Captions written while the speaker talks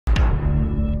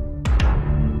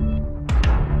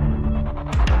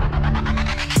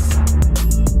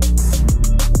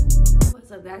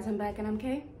guys, I'm back and I'm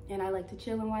Kay, and I like to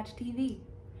chill and watch TV.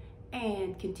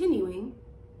 And continuing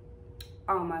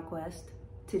on my quest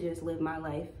to just live my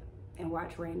life and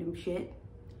watch random shit,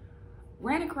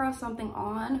 ran across something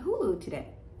on Hulu today,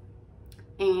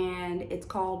 and it's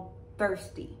called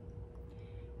Thirsty.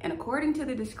 And according to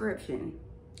the description,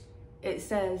 it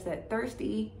says that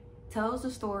Thirsty tells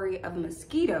the story of a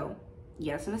mosquito,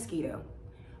 yes, a mosquito,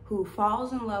 who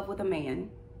falls in love with a man,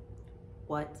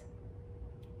 what?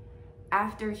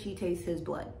 After she tastes his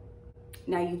blood.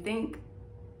 Now you think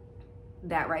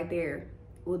that right there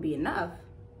would be enough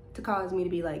to cause me to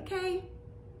be like, Kay,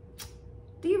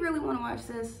 do you really want to watch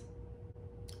this?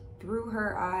 Through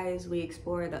her eyes, we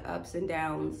explore the ups and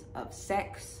downs of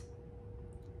sex,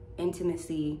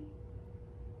 intimacy,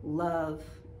 love,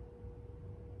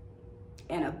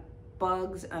 and a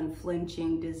bug's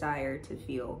unflinching desire to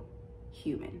feel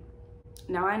human.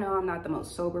 Now I know I'm not the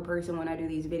most sober person when I do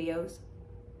these videos,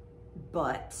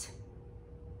 but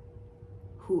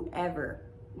whoever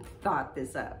thought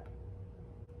this up,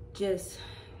 just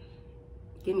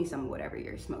give me some of whatever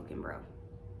you're smoking, bro.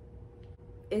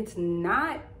 It's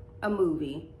not a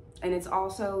movie, and it's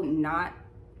also not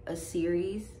a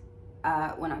series.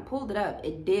 When I pulled it up,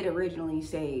 it did originally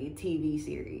say TV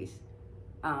series.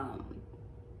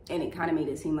 And it kind of made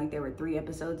it seem like there were 3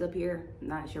 episodes up here. I'm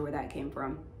not sure where that came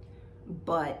from.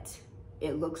 But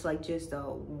it looks like just a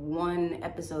 1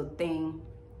 episode thing.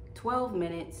 12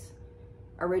 minutes.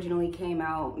 Originally came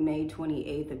out May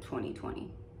 28th of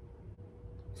 2020.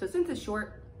 So since it's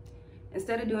short,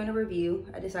 instead of doing a review,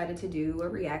 I decided to do a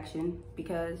reaction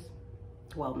because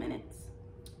 12 minutes.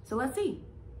 So let's see.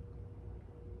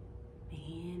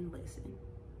 And listen.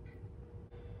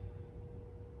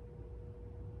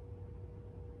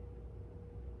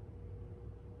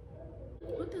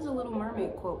 What does a Little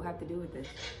Mermaid quote have to do with this?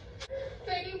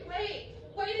 Baby,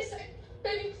 wait a sec.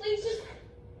 Baby, please just...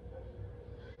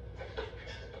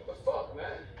 What the fuck,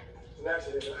 man? It's an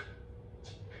accident.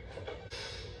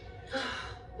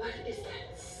 What is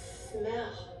that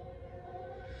smell?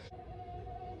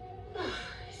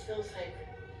 It smells like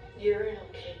urinal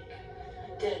cake,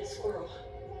 a dead squirrel.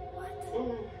 What?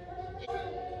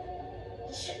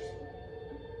 Shit.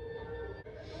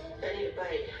 I need a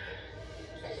bite.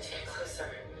 I need to get closer.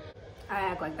 I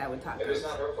act like that with tacos. Maybe it's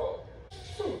not her fault.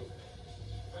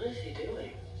 What is he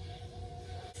doing?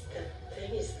 The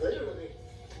thing is literally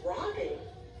throbbing.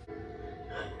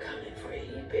 I'm coming for you,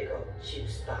 you big old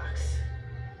juice box.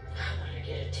 I want to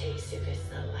get a taste if it's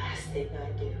the last thing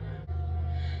I do.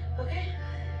 Okay?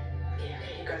 Yeah,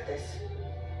 okay, you got this.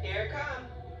 Here I come.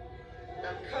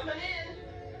 I'm coming in.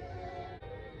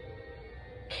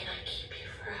 Can I keep you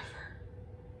forever?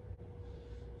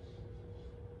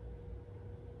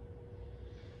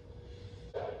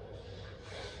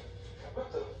 What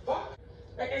the fuck?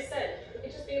 Like I said, it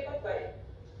could just be a bug bite.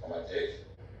 On my dick?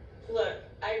 Look,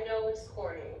 I know it's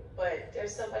corny, but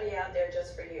there's somebody out there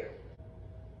just for you.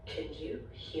 Can you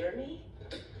hear me?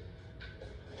 Oh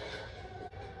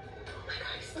my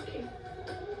God, he's looking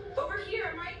over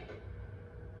here, right?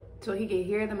 So he can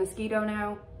hear the mosquito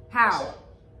now? How?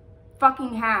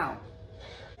 Fucking how?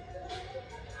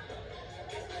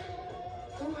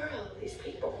 Who are all these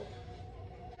people?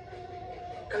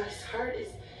 God, his heart is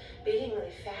beating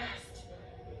really fast.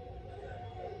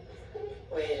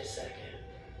 Wait a second.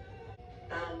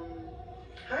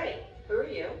 Hi, who are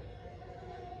you?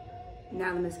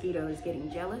 Now the mosquito is getting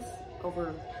jealous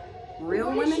over real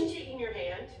Why women? is she taking your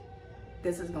hand?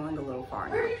 This is going a little far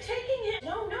Where are now. you taking it?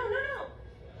 No.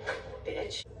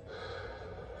 Bitch.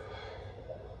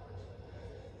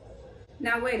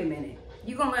 Now wait a minute.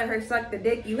 You gonna let her suck the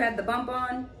dick you had the bump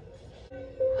on?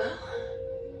 Well,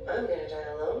 I'm gonna die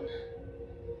alone.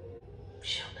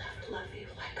 She'll never love you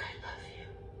like I love you.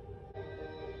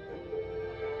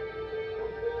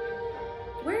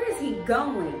 Where is he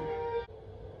going?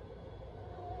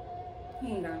 He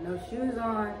ain't got no shoes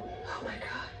on. Oh my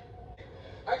God.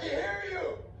 I can hear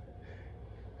you!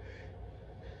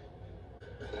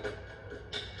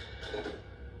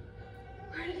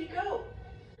 Where did he go?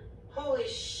 Holy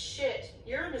shit,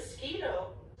 you're a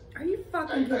mosquito. Are you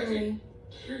fucking kidding me?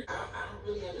 I don't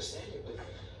really understand it, but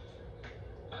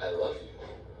I love you.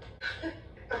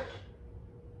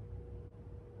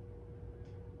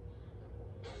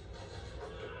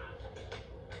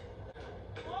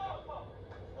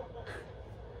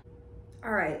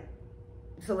 All right,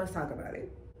 so let's talk about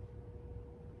it.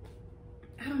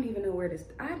 I don't even know where to,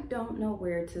 I don't know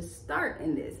where to start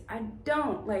in this. I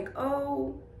don't, like,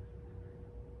 oh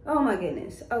my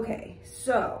goodness. Okay,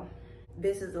 so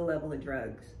this is a level of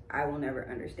drugs I will never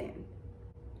understand.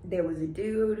 There was a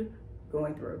dude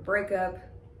going through a breakup,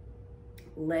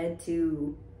 led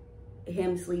to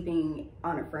him sleeping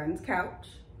on a friend's couch.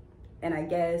 And I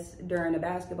guess during a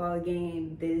basketball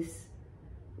game, this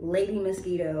lady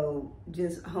mosquito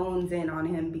just hones in on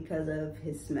him because of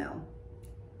his smell.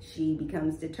 She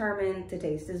becomes determined to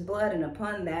taste his blood, and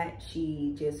upon that,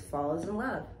 she just falls in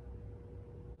love.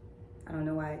 I don't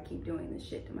know why I keep doing this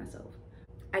shit to myself.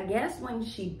 I guess when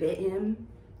she bit him,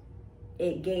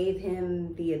 it gave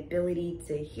him the ability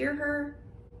to hear her.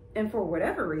 And for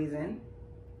whatever reason,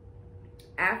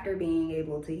 after being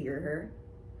able to hear her,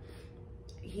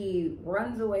 he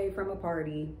runs away from a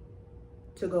party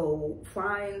to go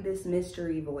find this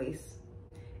mystery voice.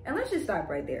 And let's just stop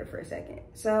right there for a second.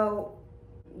 So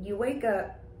you wake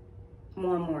up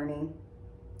one morning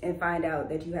and find out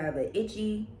that you have an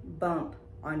itchy bump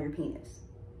on your penis.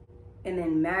 And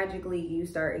then magically you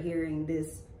start hearing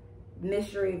this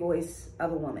mystery voice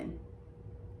of a woman.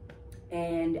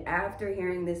 And after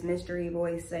hearing this mystery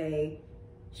voice say,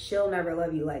 "She'll never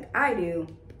love you like I do,"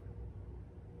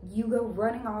 you go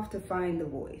running off to find the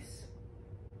voice.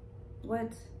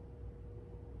 What?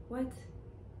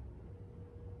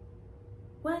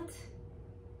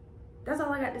 That's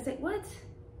all I got to say. What?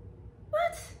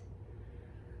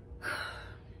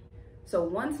 So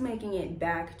once making it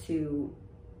back to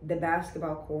the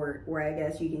basketball court, where I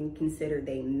guess you can consider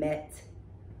they met,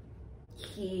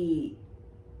 he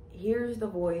hears the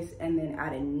voice, and then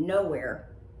out of nowhere,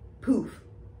 poof,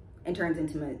 and turns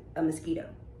into a mosquito.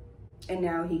 And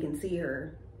now he can see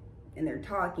her, and they're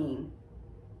talking,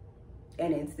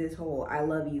 and it's this whole "I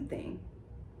love you" thing.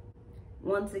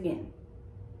 Once again,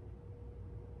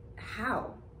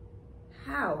 how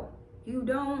you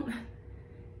don't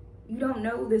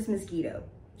know this mosquito.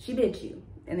 She bit you,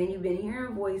 and then you've been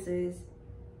hearing voices.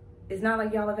 It's not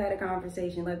like y'all have had a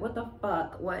conversation like, what the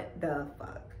fuck?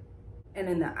 And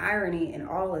then the irony in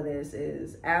all of this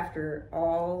is, after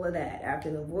all of that, after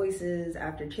the voices,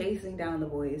 after chasing down the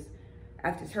voice,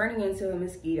 after turning into a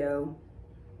mosquito,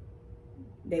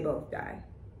 they both die,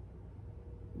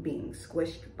 being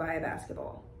squished by a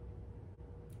basketball.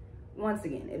 Once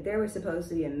again, if there was supposed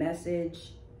to be a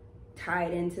message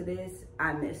tied into this,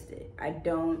 I missed it. I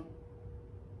don't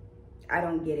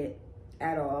get it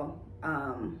at all.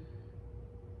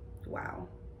 Wow.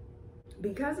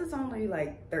 Because it's only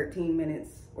like 13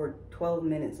 minutes or 12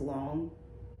 minutes long,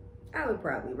 I would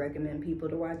probably recommend people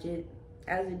to watch it.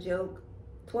 As a joke,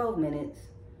 12 minutes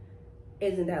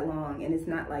isn't that long, and it's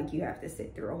not like you have to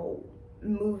sit through a whole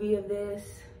movie of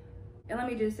this. And let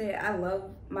me just say, I love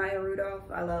Maya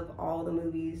Rudolph. I love all the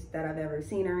movies that I've ever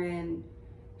seen her in.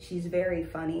 She's very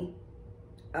funny.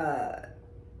 But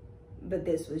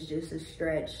this was just a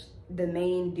stretch. The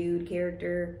main dude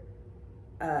character,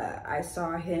 I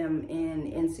saw him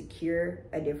in Insecure,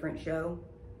 a different show.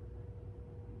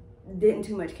 Didn't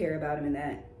too much care about him in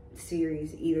that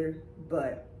series either,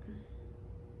 but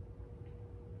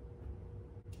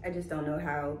I just don't know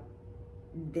how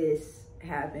this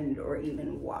happened or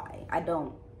even why. I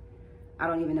don't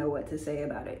even know what to say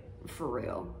about it for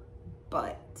real.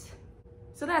 But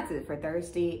so that's it for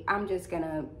Thirsty. I'm just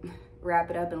gonna wrap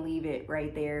it up and leave it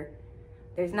right there.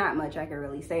 There's not much I can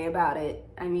really say about it.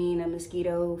 I mean, a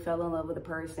mosquito fell in love with a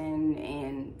person,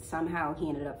 and somehow he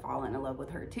ended up falling in love with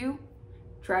her too.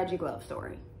 Tragic love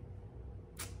story.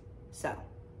 So,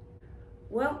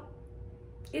 well,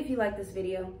 if you like this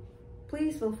video,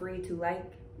 please feel free to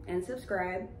like and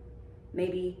subscribe.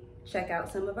 Maybe check out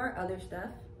some of our other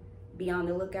stuff. Be on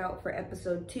the lookout for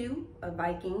episode 2 of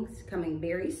Vikings coming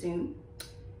very soon.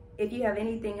 If you have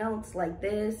anything else like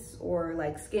this or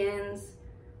like skins,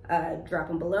 drop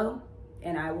them below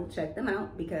and I will check them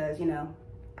out, because, you know,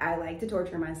 I like to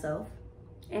torture myself.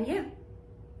 And yeah,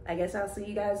 I guess I'll see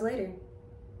you guys later.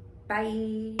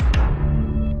 Bye.